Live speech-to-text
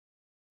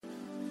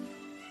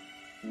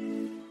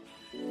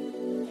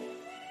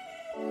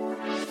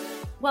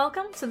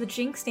Welcome to the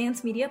Jinx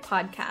Dance Media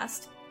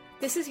Podcast.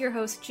 This is your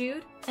host,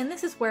 Jude, and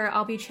this is where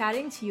I'll be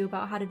chatting to you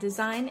about how to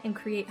design and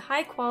create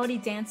high-quality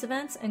dance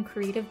events and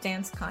creative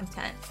dance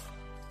content.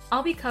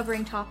 I'll be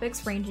covering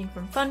topics ranging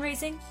from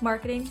fundraising,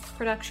 marketing,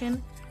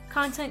 production,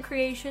 content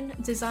creation,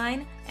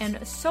 design, and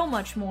so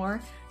much more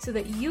so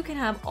that you can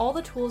have all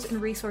the tools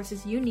and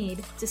resources you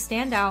need to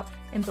stand out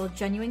and build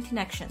genuine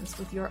connections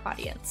with your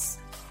audience.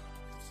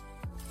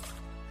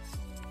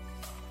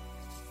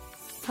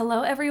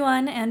 Hello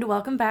everyone, and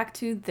welcome back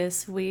to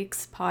this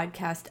week's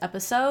podcast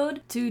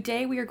episode.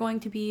 Today we are going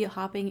to be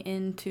hopping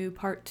into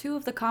part 2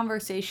 of the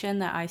conversation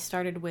that I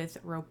started with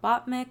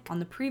Robotmik on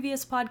the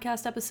previous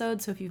podcast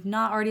episode, so if you've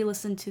not already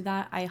listened to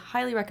that, I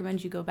highly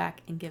recommend you go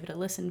back and give it a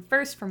listen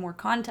first for more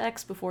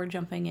context before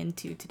jumping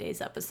into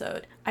today's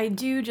episode. I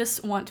do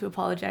just want to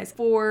apologize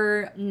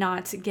for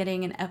not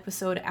getting an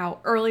episode out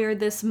earlier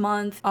this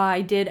month.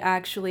 I did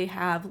actually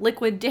have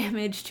liquid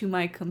damage to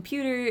my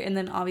computer, and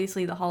then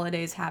obviously the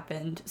holidays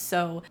happened.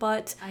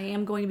 But I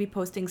am going to be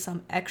posting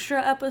some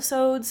extra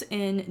episodes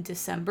in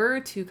December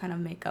to kind of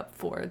make up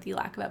for the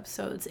lack of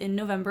episodes in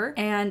November.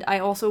 And I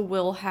also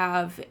will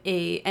have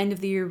a end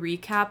of the year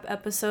recap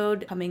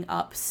episode coming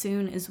up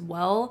soon as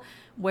well,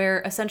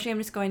 where essentially I'm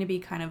just going to be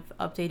kind of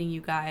updating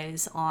you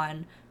guys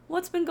on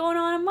what's been going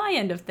on my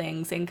end of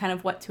things and kind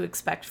of what to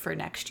expect for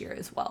next year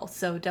as well.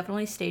 So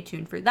definitely stay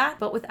tuned for that.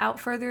 But without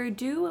further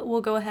ado,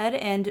 we'll go ahead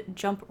and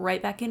jump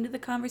right back into the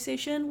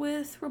conversation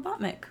with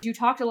Robotmik. You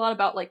talked a lot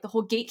about like the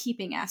whole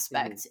gatekeeping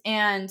aspect.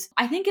 And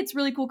I think it's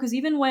really cool because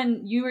even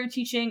when you were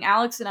teaching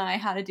Alex and I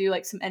how to do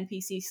like some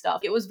NPC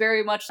stuff, it was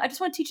very much, I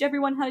just want to teach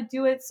everyone how to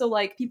do it so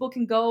like people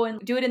can go and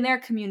do it in their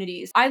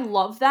communities. I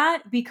love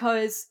that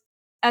because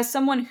as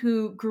someone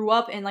who grew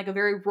up in like a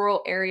very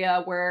rural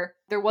area where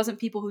there wasn't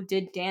people who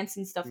did dance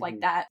and stuff like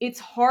that, it's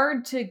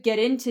hard to get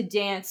into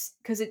dance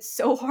because it's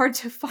so hard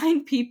to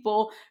find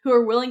people who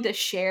are willing to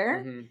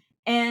share.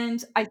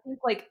 And I think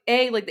like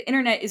the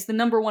internet is the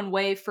number one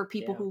way for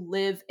people who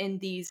live in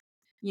these,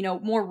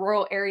 more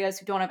rural areas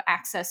who don't have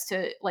access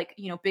to like,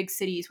 big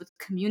cities with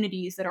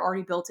communities that are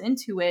already built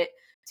into it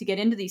to get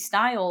into these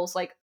styles.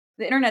 Like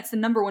the internet's the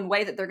number one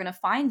way that they're going to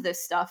find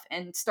this stuff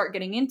and start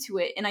getting into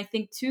it. And I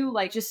think too,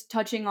 like just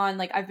touching on,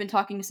 like I've been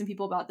talking to some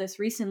people about this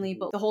recently,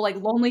 but the whole like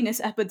loneliness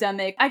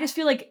epidemic, I just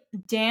feel like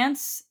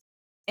dance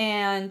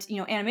and,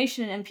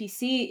 animation and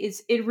NPC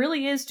it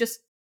really is just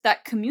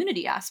that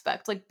community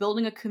aspect, like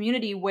building a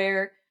community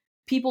where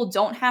people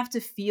don't have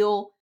to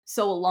feel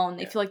so alone.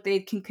 They feel like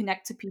they can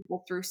connect to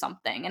people through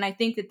something. And I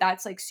think that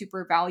that's like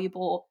super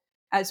valuable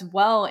as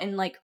well. And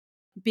like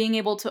being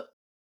able to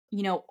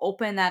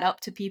open that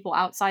up to people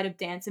outside of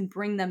dance and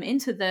bring them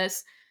into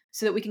this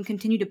so that we can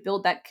continue to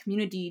build that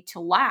community to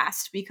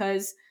last.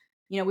 Because,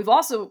 we've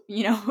also,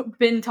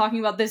 been talking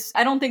about this.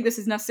 I don't think this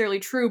is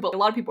necessarily true, but a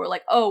lot of people are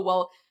like, oh,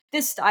 well,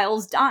 this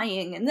style's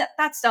dying and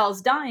that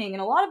style's dying.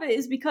 And a lot of it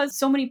is because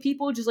so many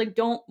people just like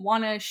don't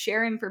want to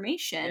share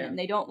information and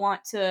they don't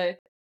want to,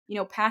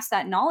 pass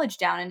that knowledge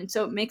down. And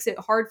so it makes it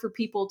hard for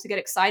people to get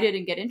excited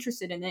and get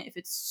interested in it if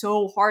it's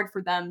so hard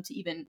for them to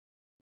even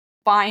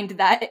find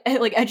that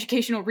like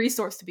educational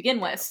resource to begin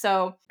with.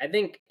 So I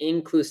think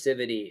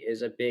inclusivity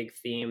is a big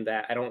theme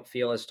that I don't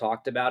feel is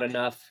talked about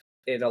enough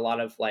in a lot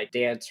of like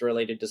dance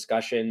related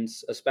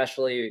discussions,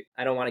 especially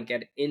I don't want to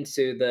get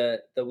into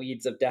the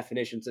weeds of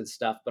definitions and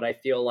stuff, but I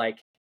feel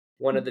like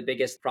one of the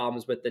biggest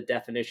problems with the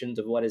definitions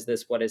of what is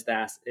this, what is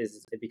that,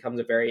 is it becomes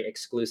a very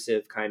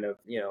exclusive kind of,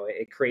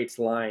 it creates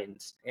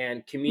lines.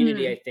 And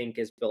community, I think,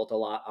 is built a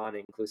lot on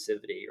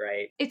inclusivity,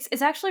 right?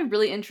 It's actually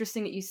really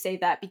interesting that you say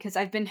that because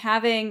I've been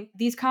having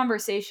these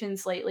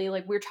conversations lately.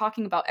 Like we're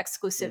talking about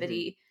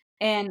exclusivity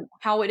and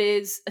how it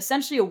is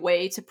essentially a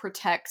way to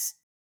protect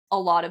a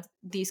lot of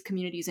these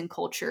communities and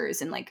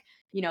cultures. And like,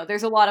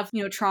 there's a lot of,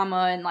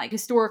 trauma and like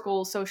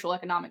historical, social,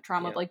 economic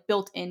trauma like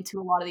built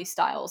into a lot of these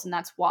styles. And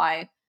that's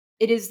why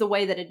it is the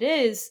way that it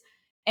is.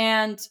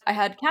 And I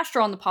had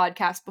Castro on the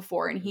podcast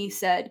before, and he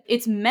said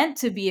it's meant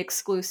to be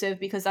exclusive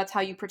because that's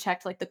how you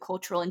protect like the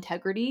cultural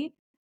integrity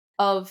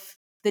of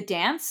the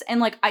dance. And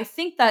like I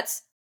think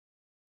that's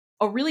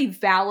a really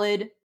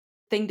valid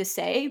thing to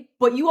say,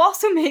 but you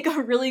also make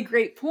a really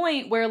great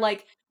point where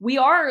like we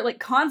are like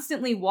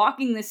constantly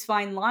walking this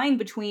fine line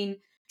between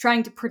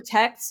trying to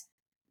protect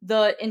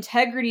the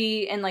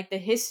integrity and like the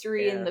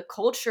history and the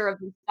culture of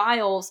these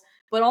styles,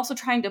 but also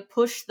trying to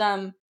push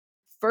them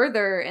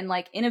further and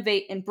like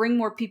innovate and bring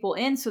more people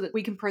in so that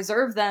we can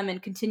preserve them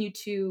and continue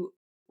to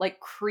like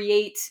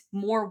create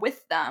more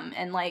with them.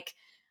 And like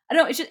I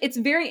don't know, it's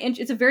a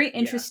very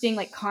interesting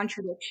like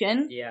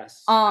contradiction.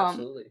 Yes,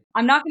 absolutely.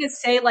 I'm not going to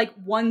say like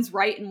one's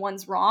right and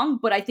one's wrong,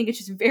 but I think it's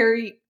just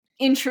very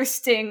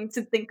interesting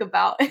to think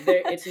about.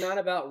 It's not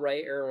about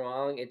right or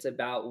wrong. It's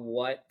about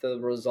what the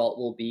result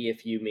will be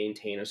if you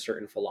maintain a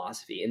certain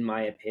philosophy, in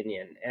my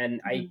opinion. And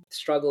I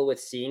struggle with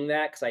seeing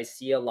that because I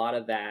see a lot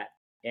of that.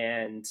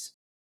 And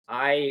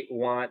I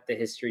want the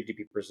history to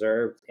be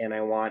preserved and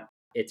I want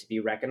it to be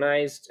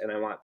recognized and I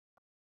want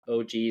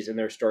OGs and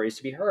their stories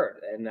to be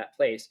heard in that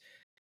place.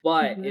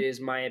 But it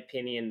is my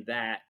opinion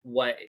that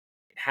what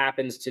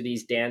happens to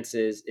these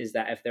dances is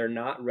that if they're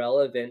not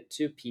relevant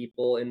to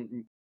people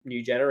in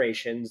new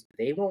generations,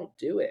 they won't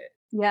do it.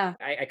 Yeah.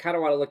 I kind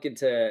of want to look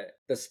into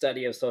the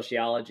study of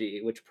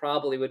sociology, which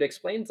probably would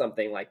explain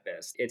something like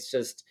this. It's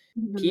just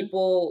Mhm.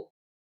 people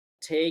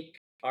take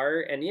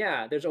art, and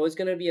yeah, there's always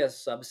going to be a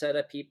subset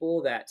of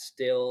people that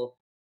still,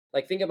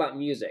 like, think about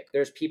music.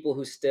 There's people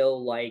who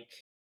still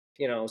like,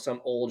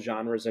 some old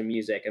genres of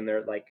music, and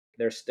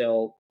they're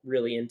still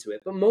really into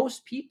it. But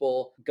most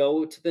people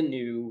go to the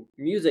new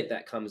music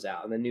that comes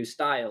out and the new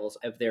styles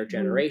of their Mhm.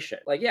 generation.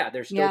 Like, yeah,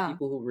 there's still Yeah.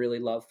 people who really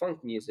love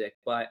funk music,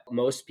 but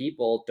most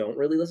people don't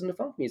really listen to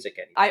funk music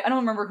anymore. I don't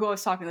remember who I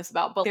was talking this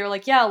about, but they were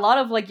like, yeah, a lot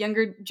of like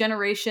younger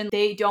generation,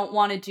 they don't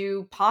want to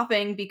do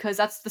popping because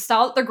that's the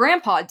style that their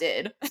grandpa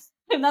did.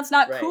 And that's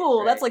not Right,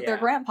 cool. That's right, like their yeah.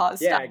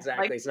 grandpa's Yeah, style.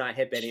 exactly, Like, it's not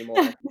hip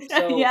anymore.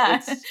 So, yeah.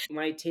 it's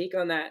my take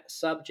on that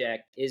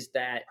subject is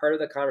that part of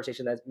the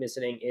conversation that's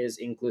missing is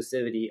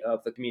inclusivity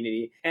of the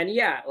community. And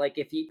yeah, like,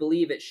 if you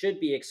believe it should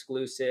be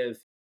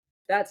exclusive,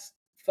 that's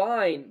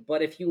fine,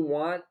 but if you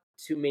want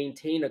to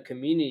maintain a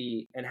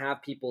community and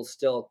have people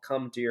still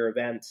come to your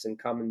events and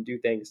come and do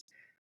things,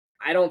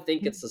 I don't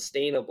think it's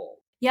sustainable.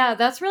 Yeah,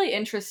 that's really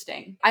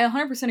interesting. I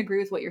 100% agree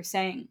with what you're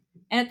saying.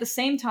 And at the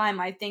same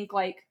time, I think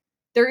like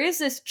there is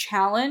this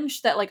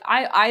challenge that like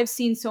I've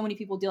seen so many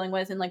people dealing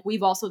with and like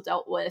we've also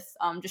dealt with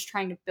just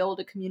trying to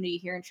build a community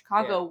here in Yeah,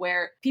 Chicago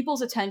where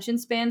people's attention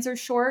spans are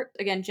short.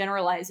 Again,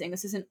 generalizing,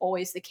 this isn't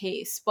always the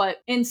case,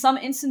 but in some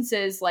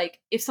instances like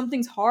if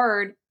something's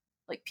hard,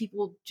 like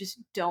people just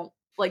don't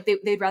like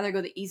they'd rather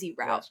go the easy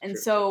route. that's And true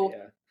too, so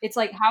yeah. it's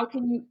like how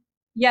can you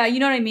yeah, you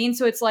know what I mean?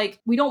 So it's like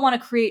we don't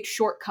want to create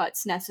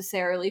shortcuts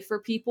necessarily for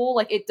people.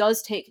 Like it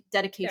does take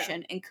Yeah,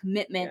 dedication and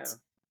commitment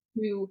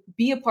yeah, to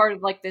be a part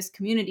of like this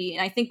community.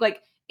 And I think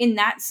like in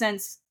that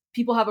sense,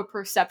 people have a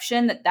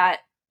perception that that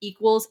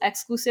equals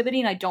exclusivity.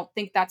 And I don't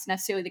think that's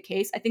necessarily the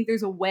case. I think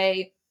there's a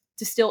way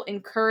to still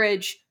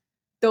encourage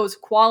those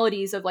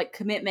qualities of like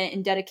commitment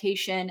and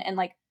dedication and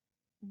like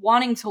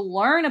wanting to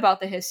learn about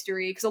the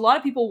history because a lot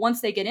of people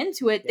once they get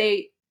into it yeah,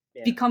 they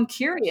yeah, become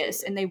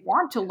curious absolutely. and they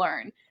want to Yeah,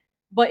 learn,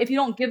 but if you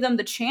don't give them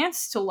the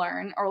chance to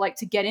learn or like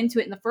to get into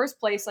it in the first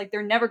place like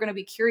they're never going to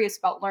be curious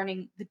about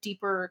learning the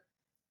deeper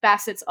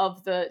facets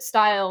of the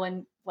style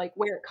and like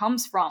where it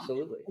comes from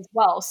absolutely. as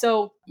well.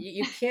 So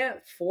You can't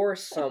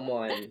force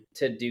someone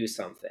to do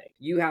something.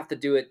 You have to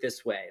do it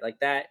this way. Like,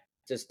 that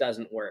just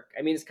doesn't work.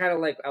 I mean, it's kind of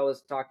like I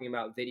was talking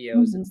about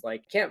videos. mhm. It's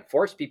like, can't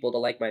force people to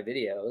like my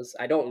videos.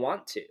 I don't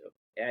want to.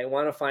 I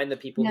want to find the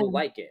people Yeah. who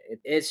like it.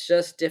 It's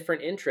just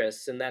different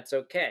interests, and that's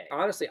okay.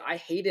 Honestly, I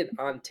hated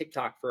on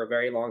TikTok for a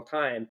very long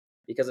time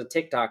because of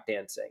TikTok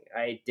dancing.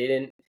 I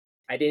didn't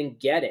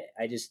get it.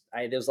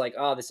 I was like,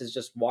 oh, this is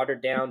just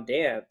watered down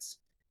dance.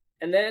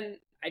 And then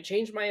I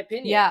changed my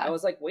opinion. I Yeah.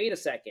 was like, wait a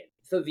second.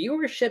 The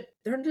viewership,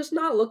 they're just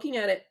not looking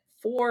at it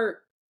for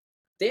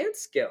dance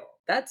skill.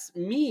 That's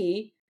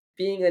me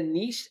being a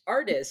niche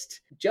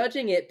artist,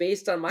 judging it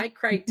based on my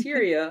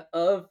criteria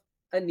of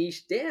a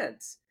niche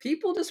dance.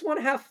 People just want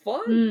to have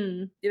fun.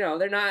 Mm.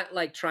 They're not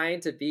like trying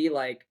to be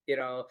like,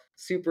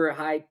 super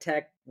high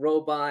tech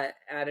robot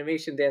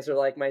animation dancer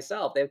like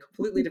myself. They have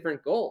completely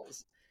different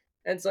goals.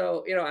 And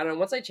so, I don't know,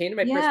 once I changed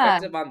my Yeah.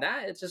 perspective on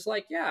that, it's just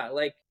like, yeah,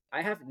 like,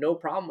 I have no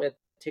problem with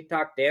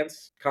TikTok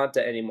dance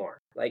content anymore.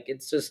 Like,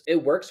 it's just,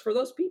 it works for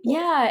those people.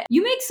 Yeah,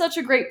 you make such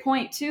a great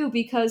point too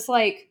because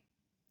like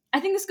I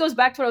think this goes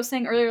back to what I was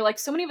saying earlier. Like,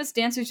 so many of us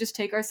dancers just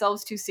take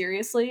ourselves too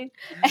seriously.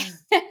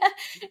 Yeah.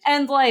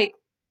 And like,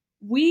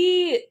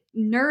 we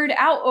nerd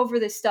out over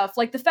this stuff.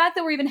 Like, the fact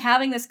that we're even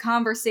having this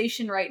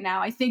conversation right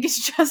now, I think is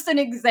just an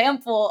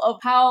example of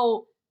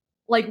how,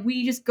 like,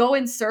 we just go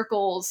in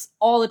circles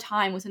all the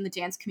time within the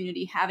dance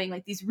community, having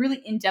like these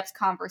really in depth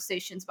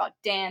conversations about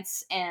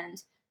dance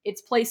and its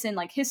place in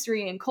like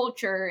history and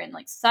culture and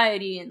like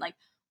society and like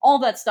all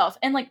that stuff.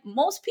 And like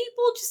most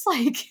people just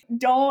like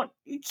don't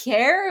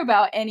care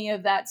about any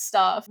of that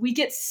stuff. We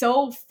get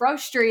so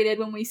frustrated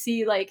when we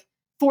see like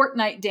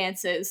Fortnite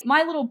dances.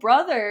 My little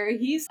brother,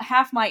 he's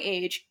half my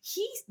age.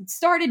 He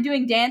started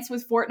doing dance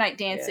with Fortnite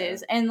Yeah.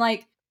 dances and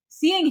like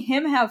seeing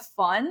him have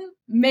fun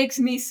makes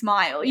me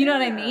smile. You know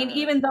what I mean? Yeah.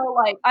 Even though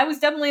like I was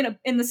definitely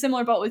in the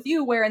similar boat with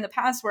you where in the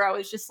past where I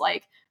was just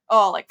like,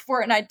 oh, like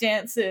Fortnite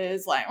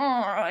dances, like,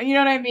 you know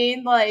what I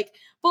mean? Like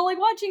but like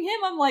watching him,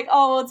 I'm like,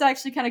 oh, well, it's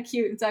actually kind of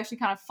cute. It's actually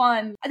kind of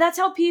fun. That's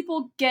how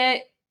people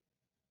get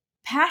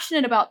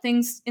passionate about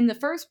things in the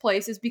first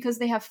place is because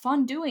they have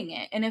fun doing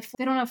it. And if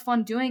they don't have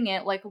fun doing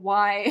it, like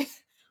why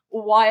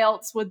why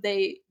else would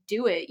they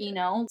do it, you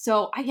know?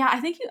 So yeah,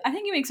 I think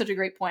you make such a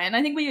great point. And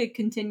I think we could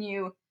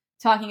continue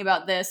talking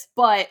about this,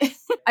 but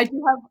I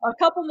do have a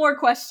couple more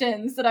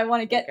questions that I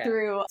want to get Okay.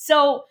 through.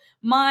 So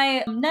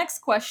my next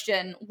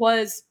question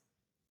was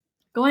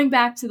going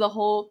back to the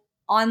whole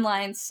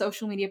online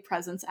social media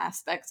presence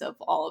aspect of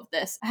all of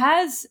this,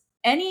 has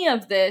any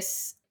of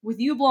this with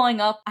you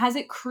blowing up, has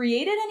it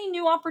created any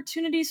new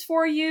opportunities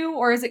for you?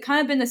 Or has it kind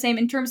of been the same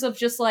in terms of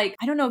just like,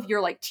 I don't know if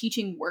you're like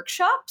teaching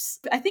workshops?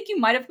 I think you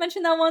might have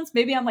mentioned that once.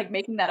 Maybe I'm like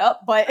making that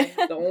up, but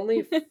The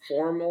only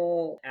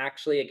formal,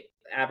 actually,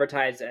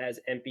 advertised as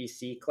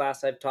NPC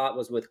class I've taught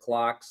was with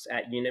clocks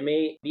at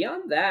Unimate.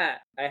 Beyond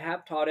that, I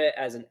have taught it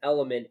as an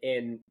element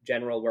in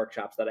general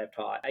workshops that I've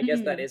taught. I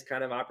guess that Mhm. is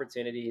kind of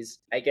opportunities.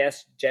 I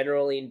guess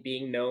generally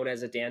being known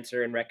as a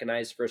dancer and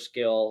recognized for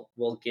skill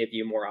will give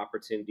you more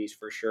opportunities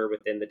for sure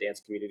within the dance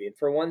community. And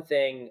for one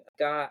thing,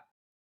 got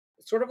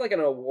sort of like an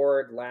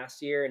award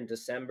last year in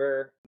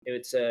December.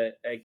 It's a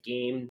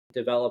game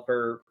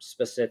developer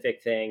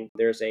specific thing.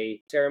 There's a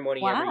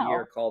ceremony every year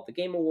Wow. called the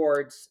Game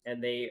Awards,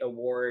 and they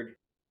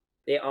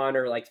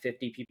honor like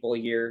 50 people a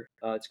year.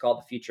 It's called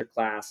the feature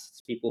class. It's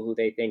people who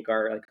they think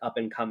are like up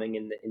and coming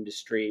in the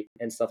industry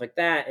and stuff like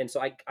that. And so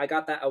I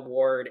got that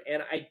award,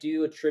 and I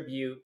do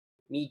attribute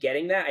me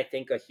getting that. I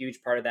think a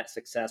huge part of that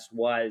success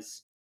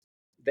was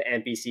the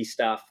NPC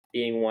stuff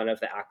being one of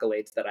the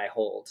accolades that I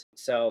hold.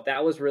 So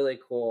that was really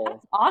That's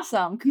cool.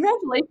 awesome.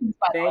 Congratulations,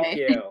 by Thank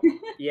the you.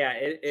 Yeah,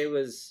 it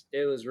was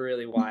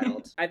really way.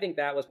 wild. I think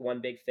that was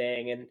one big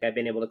thing, and I've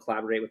been able to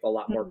collaborate with a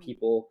lot more Mhm.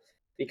 people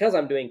because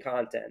I'm doing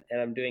content and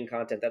I'm doing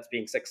content that's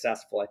being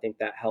successful. I think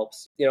that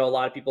helps. A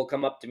lot of people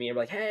come up to me and be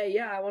like, "Hey,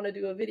 yeah, I want to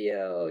do a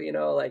video."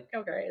 Like,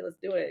 "Okay, let's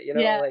do it."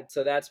 Yeah. Like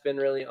so that's been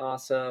really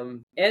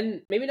awesome.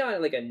 And maybe not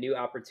like a new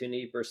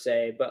opportunity per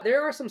se, but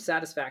there are some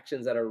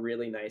satisfactions that are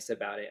really nice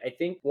about it. I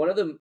think one of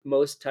the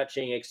most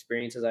touching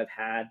experiences I've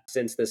had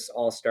since this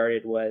all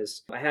started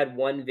was I had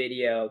one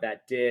video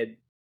that did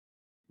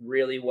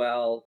really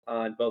well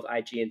on both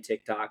IG and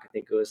TikTok. I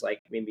think it was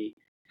like maybe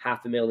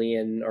half a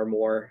million or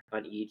more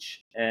on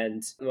each.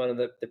 And one of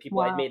the people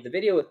I'd Wow. made the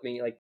video with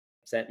me, like,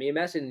 sent me a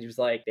message and he was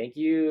like, "Thank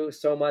you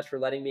so much for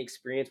letting me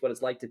experience what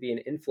it's like to be an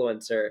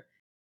influencer."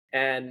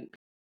 And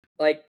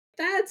like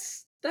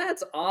that's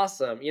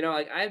awesome.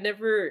 Like I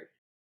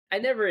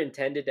never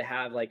intended to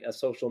have like a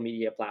social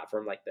media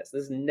platform like this.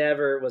 This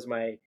never was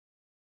my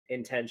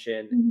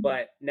intention. Mhm.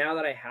 But now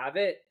that I have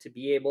it, to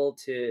be able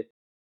to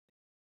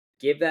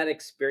give that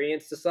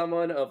experience to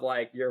someone of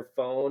like your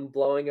phone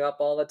blowing up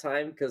all the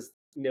time because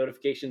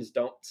notifications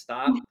don't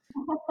stop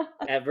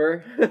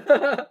ever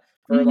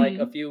for like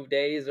a Mhm. few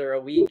days or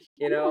a week.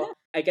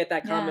 I get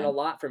that comment Yeah. a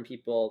lot from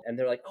people and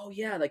they're like, "Oh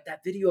yeah, like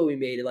that video we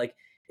made, like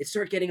it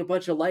started getting a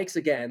bunch of likes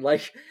again."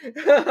 Like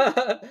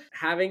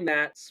having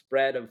that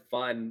spread of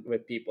fun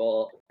with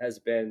people has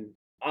been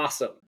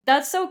awesome.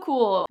 That's so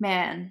cool.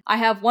 Man, I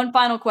have one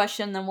final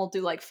question, then we'll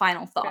do like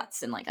final Okay.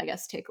 thoughts and like I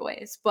guess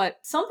takeaways. But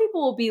some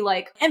people will be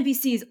like,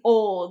 NPC's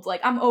old,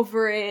 like I'm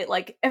over it,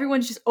 like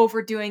everyone's just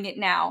overdoing it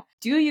now.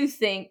 Do you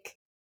think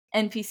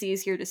NPC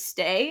is here to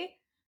stay?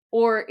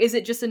 Or is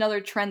it just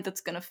another trend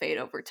that's gonna fade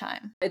over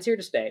time? It's here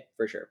to stay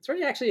for sure. It's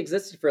already actually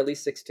existed for at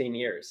least 16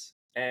 years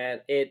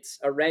and it's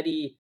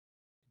already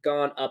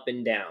gone up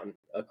and down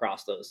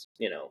across those.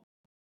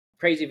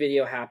 Crazy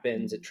video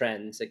happens, it Mhm.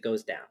 trends, it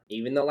goes down.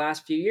 Even the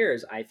last few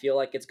years, I feel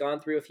like it's gone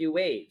through a few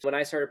waves. When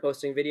I started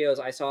posting videos,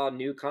 I saw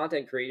new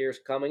content creators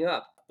coming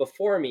up.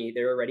 Before me,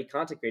 there were already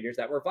content creators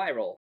that were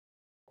viral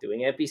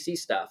doing NPC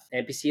stuff,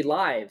 NPC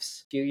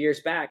lives. A few years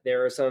back, there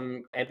were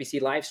some NPC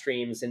live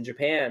streams in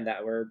Japan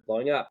that were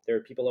blowing up. There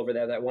were people over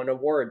there that won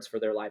awards for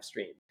their live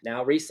stream.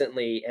 Now,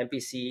 recently,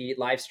 NPC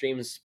live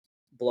streams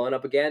blown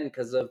up again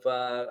because of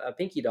a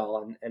Pinky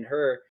Doll and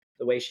her,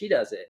 the way she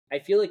does it. I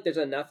feel like there's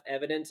enough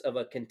evidence of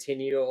a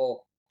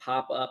continual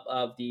pop up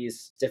of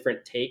these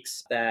different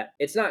takes that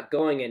it's not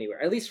going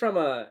anywhere, at least from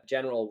a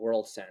general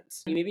world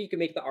sense. Maybe you could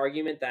make the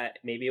argument that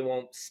maybe it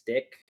won't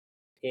stick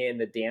in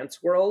the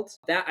dance world.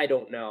 That I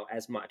don't know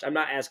as much. I'm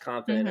not as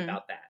confident Mhm.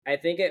 about that. I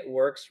think it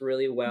works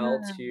really well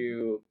Mm.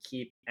 to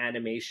keep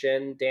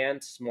animation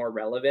dance more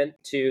relevant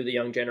to the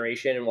young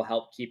generation and will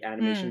help keep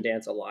animation Mm.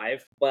 dance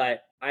alive.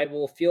 But I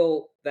will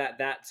feel that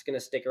that's going to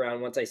stick around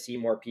once I see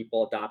more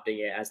people adopting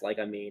it as like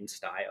a main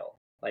style.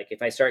 Like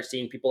if I start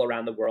seeing people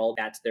around the world,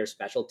 that's their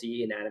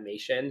specialty in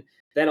animation,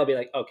 then I'll be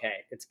like,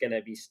 okay, it's going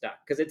to be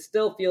stuck. Because it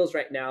still feels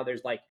right now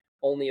there's like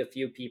only a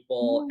few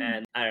people, Mm.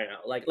 and I don't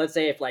know, like let's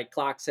say if like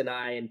Clocks and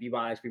I and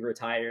Bebotics we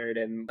retired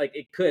and like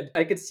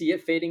I could see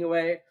it fading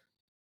away,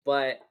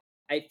 but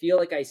I feel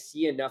like I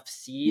see enough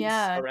seeds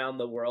Yeah. around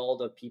the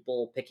world of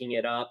people picking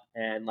it up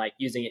and like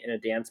using it in a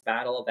dance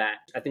battle that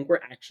I think we're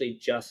actually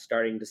just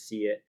starting to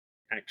see it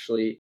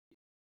actually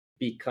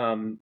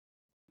become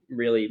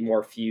really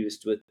more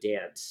fused with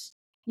dance.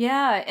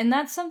 Yeah, and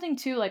that's something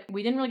too, like,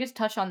 we didn't really get to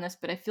touch on this,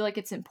 but I feel like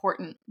it's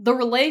important. The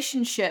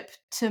relationship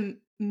to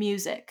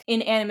music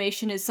in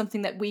animation is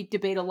something that we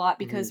debate a lot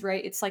because, Mhm.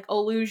 right, it's like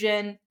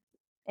illusion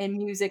and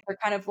music are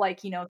kind of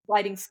like,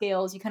 sliding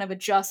scales. You kind of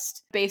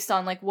adjust based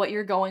on like what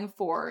you're going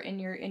for in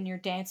your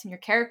dance and your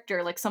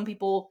character. Like some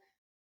people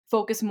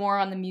focus more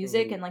on the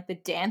music Mhm. and like the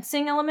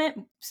dancing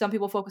element. Some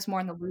people focus more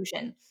on the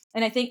illusion.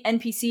 And I think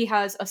NPC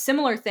has a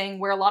similar thing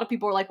where a lot of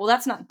people are like, well,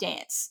 that's not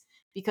dance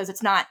because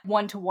it's not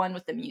one to one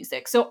with the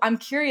music. So I'm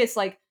curious,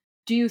 like,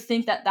 do you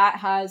think that that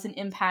has an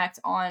impact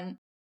on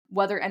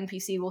whether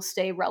NPC will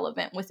stay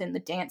relevant within the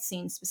dance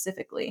scene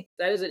specifically?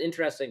 That is an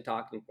interesting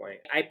talking point.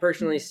 I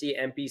personally Mhm. see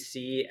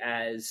NPC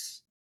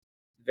as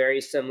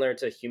very similar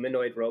to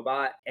humanoid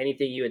robot.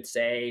 Anything you would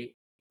say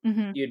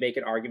Mhm. you'd make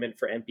an argument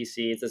for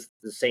NPC. It's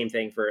the same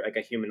thing for like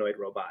a humanoid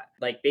robot.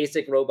 Like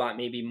basic robot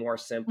may be more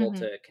simple Mhm.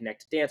 to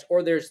connect to dance,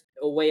 or there's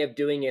a way of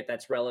doing it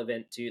that's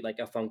relevant to like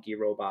a funky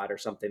robot or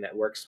something that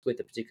works with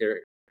a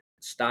particular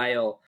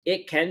style.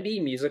 It can be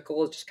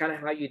musical, it's just kind of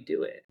how you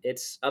do it.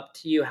 It's up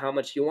to you how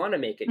much you want to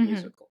make it Mhm.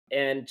 musical.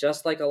 And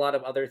just like a lot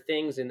of other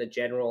things in the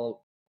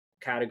general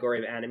category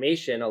of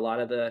animation, a lot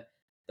of the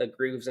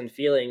grooves and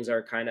feelings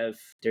are kind of,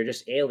 they're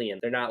just alien.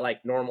 They're not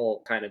like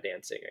normal kind of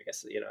dancing, I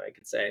guess, I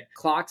could say.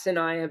 Clocks and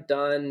I have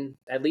done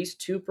at least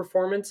two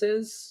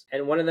performances,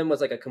 and one of them was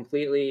like a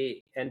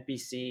completely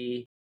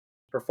NPC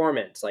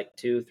performance, like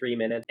 2 3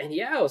 minutes. And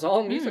yeah, it was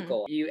all Mm.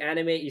 musical. You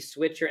animate, you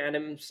switch your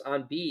anims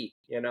on beat.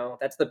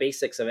 That's the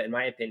basics of it, in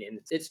my opinion.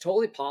 It's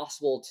totally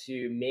possible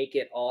to make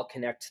it all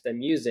connect to the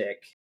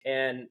music,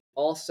 and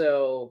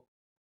also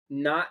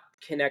not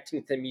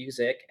connecting to the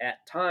music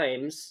at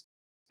times,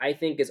 I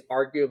think, is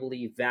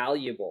arguably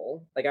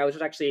valuable. Like I was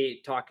just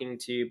actually talking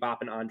to Bob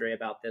and Andre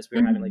about this. We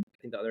were having, like, Mhm. I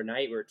think the other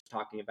night we were just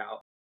talking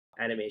about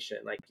animation,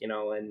 like,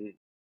 and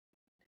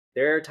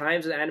there are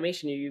times in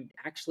animation you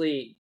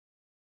actually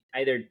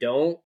either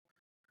don't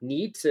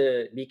need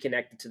to be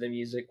connected to the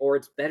music, or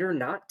it's better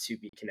not to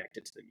be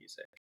connected to the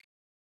music.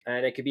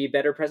 And it could be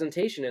better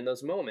presentation in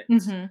those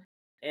moments. Mhm.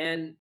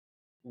 And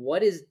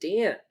what is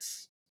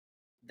dance?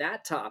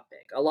 That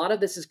topic. A lot of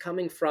this is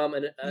coming from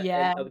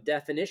Yeah. a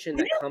definition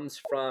that comes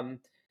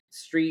from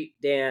street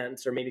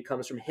dance, or maybe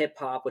comes from hip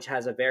hop, which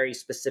has a very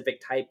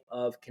specific type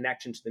of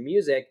connection to the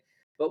music.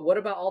 But what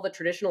about all the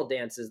traditional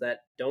dances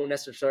that don't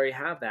necessarily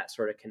have that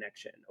sort of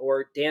connection,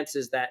 or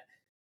dances that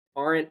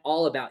aren't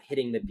all about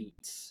hitting the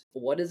beats?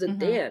 What is a Mhm.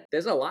 dance?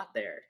 There's a lot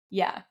there.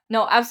 Yeah.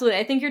 No, absolutely.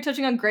 I think you're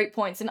touching on great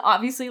points. And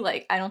obviously,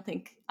 like, I don't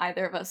think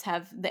either of us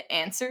have the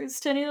answers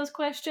to any of those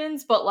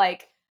questions, but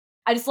like,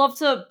 I just love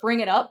to bring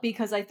it up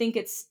because I think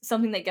it's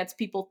something that gets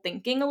people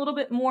thinking a little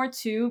bit more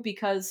too.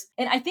 Because,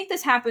 and I think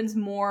this happens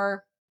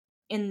more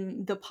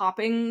in the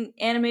popping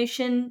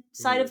animation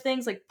side Mhm. of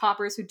things, like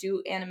poppers who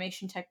do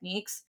animation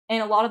techniques.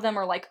 And a lot of them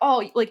are like,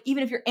 oh, like,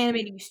 even if you're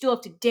animating, you still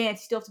have to dance,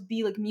 you still have to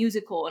be like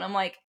musical. And I'm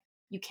like,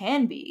 you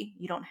can be,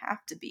 you don't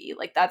have to be.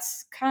 Like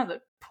that's kind of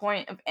the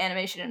point of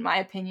animation in my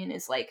opinion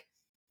is like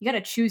you got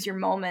to choose your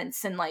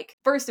moments and like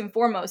first and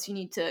foremost you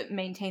need to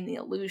maintain the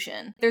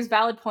illusion. There's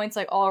valid points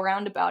like all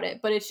around about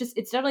it, but it's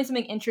definitely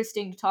something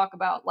interesting to talk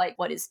about like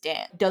what is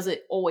dance? Does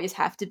it always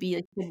have to be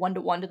like one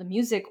to one to the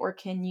music or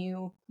can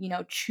you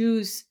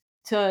choose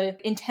to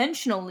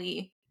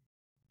intentionally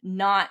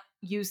not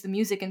use the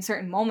music in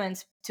certain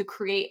moments to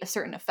create a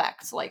certain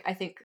effect. So, like, I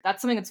think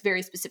that's something that's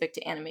very specific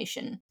to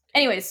animation.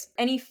 Anyways,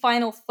 any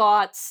final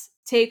thoughts,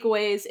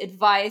 takeaways,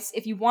 advice?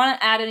 If you want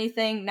to add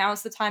anything,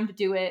 now's the time to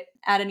do it.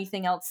 Add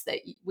anything else that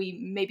we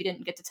maybe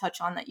didn't get to touch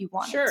on that you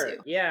wanted Sure. to.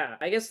 Yeah.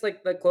 I guess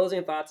like the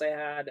closing thoughts I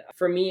had,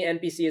 for me,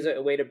 NPC is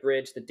a way to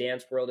bridge the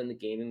dance world and the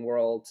gaming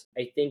world.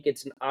 I think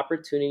it's an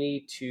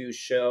opportunity to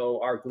show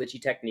our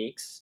glitchy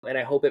techniques, and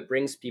I hope it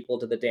brings people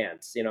to the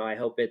dance. I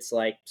hope it's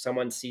like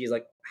someone sees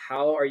like,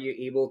 how are you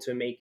able to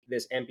make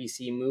this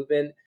NPC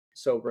movement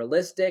so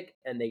realistic,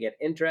 and they get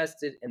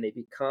interested and they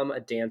become a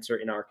dancer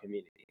in our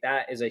community.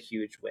 That is a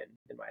huge win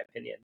in my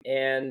opinion.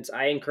 And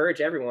I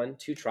encourage everyone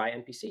to try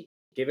NPC.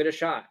 Give it a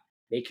shot.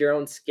 Make your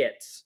own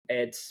skits.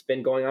 It's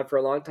been going on for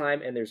a long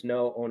time, and there's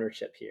no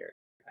ownership here.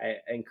 I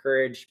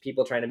encourage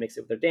people trying to mix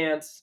it with their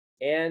dance.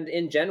 And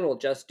in general,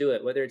 just do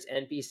it. Whether it's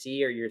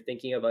NPC or you're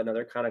thinking of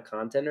another kind of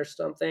content or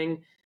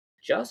something,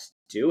 just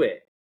do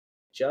it.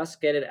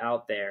 Just get it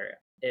out there.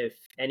 If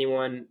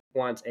anyone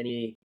wants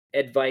any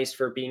advice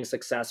for being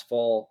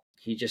successful,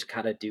 you just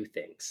gotta do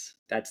things.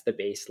 That's the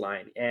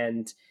baseline.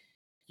 And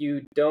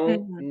you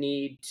don't Mhm.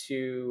 need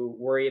to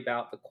worry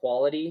about the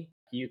quality.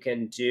 You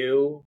can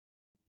do,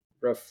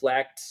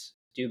 reflect,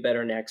 do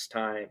better next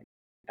time.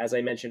 As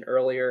I mentioned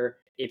earlier,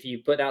 if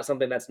you put out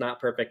something that's not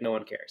perfect, no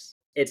one cares.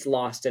 It's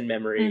lost in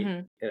memory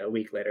Mhm. a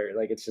week later.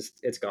 Like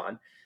it's gone.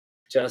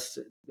 Just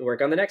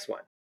work on the next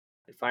one.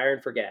 Fire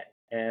and forget.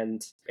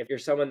 And if you're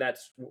someone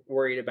that's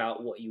worried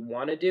about what you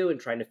want to do and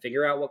trying to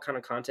figure out what kind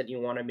of content you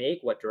want to make,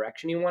 what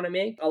direction you want to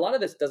make, a lot of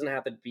this doesn't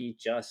have to be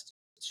just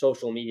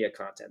social media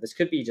content. This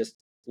could be just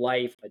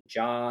life, a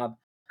job,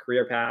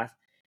 career path.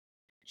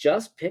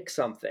 Just pick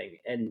something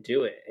and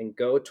do it and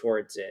go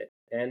towards it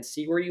and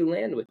see where you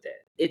land with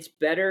it. It's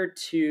better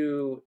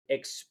to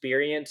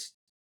experience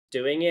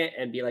doing it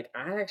and be like,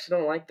 I actually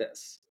don't like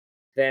this,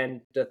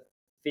 than to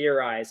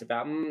theorize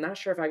about, I'm not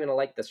sure if I'm going to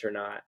like this or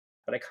not,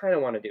 but I kind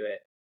of want to do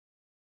it.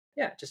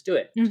 Yeah, just do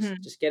it. Just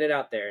Mhm. just get it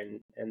out there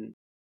and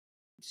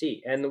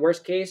see. And the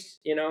worst case,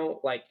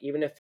 like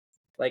even if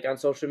like on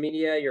social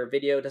media your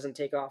video doesn't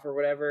take off or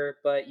whatever,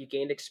 but you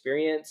gained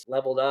experience,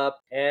 leveled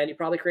up, and you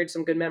probably created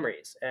some good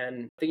memories.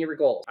 And think of your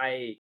goals.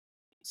 I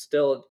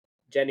still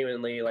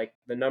genuinely, like,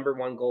 the number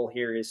one goal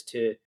here is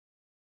to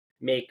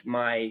make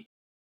my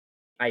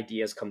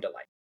ideas come to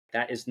life.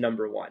 That is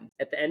number one.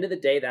 At the end of the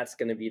day, that's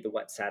going to be the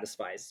what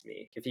satisfies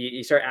me. If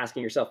you start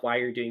asking yourself why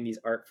you're doing these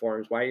art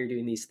forms, why you're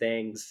doing these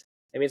things,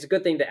 I mean, it's a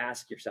good thing to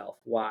ask yourself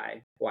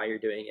why you're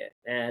doing it.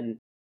 And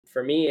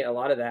for me, a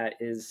lot of that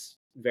is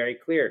very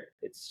clear.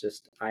 It's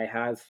just I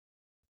have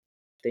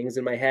things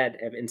in my head,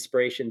 I have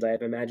inspirations, I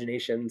have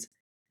imaginations,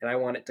 and I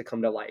want it to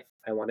come to life.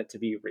 I want it to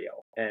be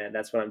real. And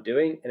that's what I'm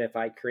doing. And if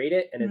I create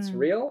it and it's Mm.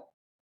 real,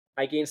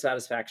 I gain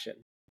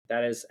satisfaction.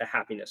 That is a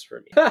happiness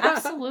for me.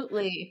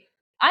 Absolutely.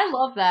 I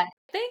love that.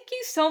 Thank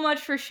you so much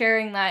for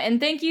sharing that. And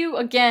thank you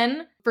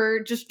again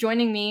for just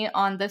joining me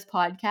on this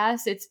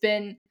podcast. It's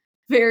been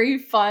very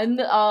fun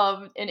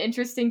and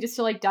interesting just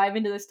to like dive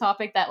into this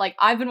topic that like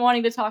I've been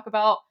wanting to talk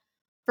about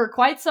for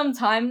quite some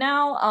time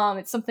now.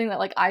 It's something that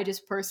like I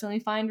just personally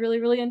find really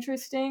really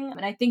interesting,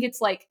 and I think it's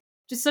like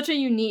just such a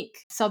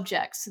unique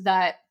subject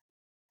that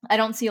I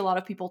don't see a lot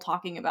of people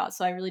talking about.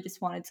 So I really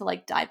just wanted to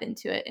like dive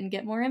into it and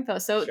get more info.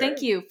 So thank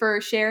Sure. you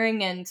for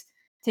sharing and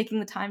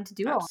taking the time to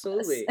do all of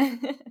this.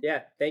 Absolutely.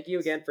 Yeah. Thank you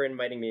again for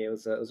inviting me. It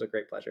was a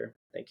great pleasure.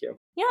 Thank you.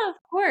 Yeah, of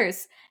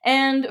course.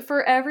 And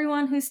for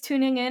everyone who's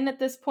tuning in at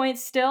this point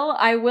still,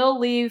 I will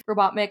leave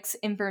Robotmik's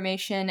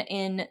information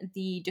in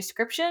the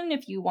description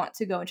if you want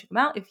to go and check them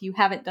out if you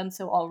haven't done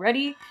so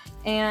already.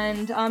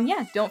 And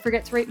yeah, don't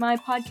forget to rate my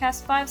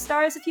podcast 5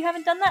 stars if you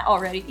haven't done that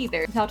already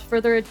either. Without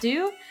further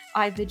ado,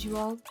 I bid you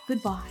all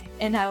goodbye,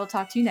 and I will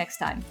talk to you next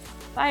time.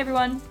 Bye,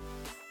 everyone.